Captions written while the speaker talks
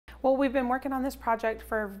Well, we've been working on this project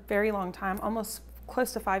for a very long time, almost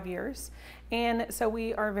close to 5 years. And so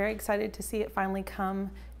we are very excited to see it finally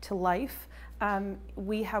come to life.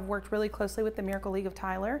 We have worked really closely with the Miracle League of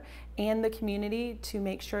Tyler and the community to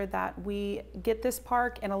make sure that we get this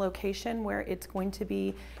park in a location where it's going to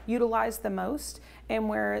be utilized the most and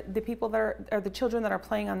where the people that are, or the children that are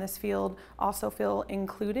playing on this field also feel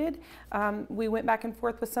included. We went back and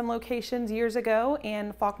forth with some locations years ago,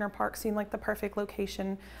 and Faulkner Park seemed like the perfect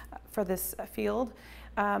location for this field.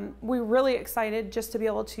 We're really excited just to be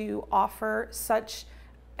able to offer such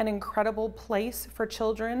an incredible place for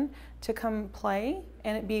children to come play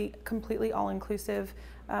and it be completely all-inclusive.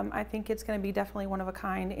 I think it's going to be definitely one of a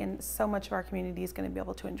kind, and so much of our community is going to be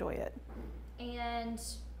able to enjoy it. And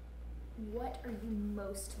what are you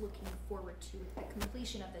most looking forward to with the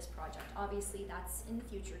completion of this project? Obviously that's in the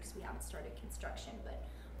future because we haven't started construction, but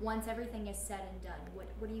once everything is said and done, what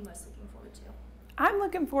are you most looking forward to? I'm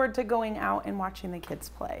looking forward to going out and watching the kids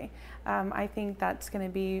play. I think that's going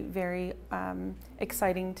to be very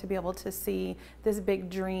exciting to be able to see this big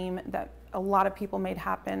dream that a lot of people made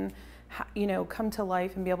happen, come to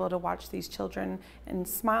life, and be able to watch these children and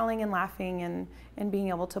smiling and laughing and being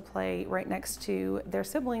able to play right next to their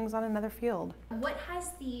siblings on another field. What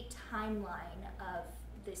has the timeline of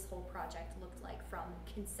this whole project looked like from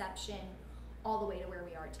conception all the way to where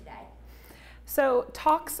we are today? So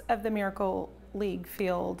talks of the Miracle League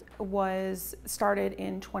field was started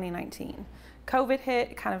in 2019. COVID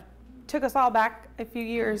hit, kind of took us all back a few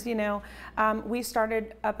years, We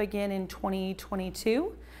started up again in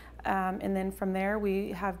 2022. And then from there,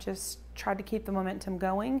 we have just tried to keep the momentum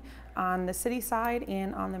going on the city side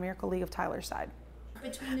and on the Miracle League of Tyler side.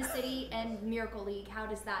 Between the city and Miracle League, how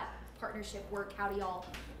does that partnership work? How do y'all,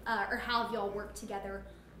 or how have y'all worked together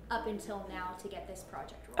up until now to get this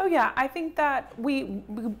project rolling? Oh yeah, I think that we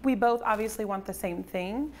both obviously want the same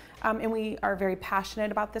thing, and we are very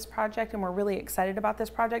passionate about this project, and we're really excited about this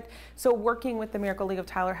project. So working with the Miracle League of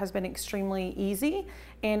Tyler has been extremely easy,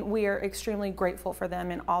 and we are extremely grateful for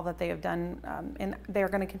them and all that they have done, and they're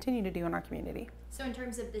going to continue to do in our community. So in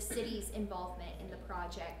terms of the city's involvement in the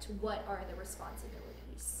project, what are the responsibilities?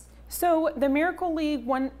 So the Miracle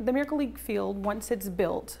League field, once it's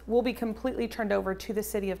built, will be completely turned over to the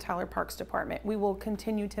City of Tyler Parks Department. We will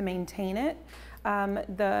continue to maintain it,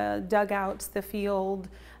 the dugouts, the field,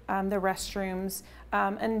 the restrooms,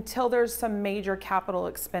 until there's some major capital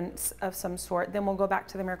expense of some sort. Then we'll go back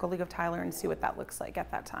to the Miracle League of Tyler and see what that looks like at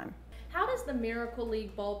that time. How does the Miracle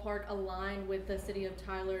League ballpark align with the City of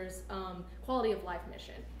Tyler's quality of life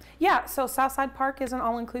mission? Yeah, so Southside Park is an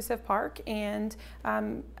all-inclusive park, and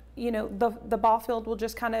the ball field will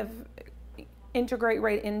just kind of integrate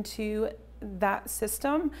right into that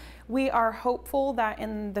system. We are hopeful that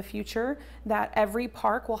in the future that every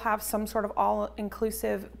park will have some sort of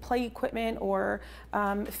all-inclusive play equipment or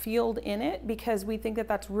field in it, because we think that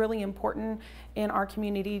that's really important in our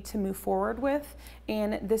community to move forward with,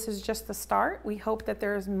 and this is just the start. We hope that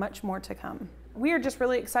there is much more to come. We are just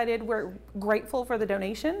really excited. We're grateful for the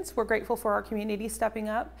donations. We're grateful for our community stepping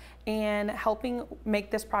up and helping make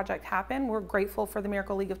this project happen. We're grateful for the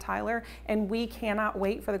Miracle League of Tyler, and we cannot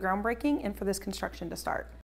wait for the groundbreaking and for this construction to start.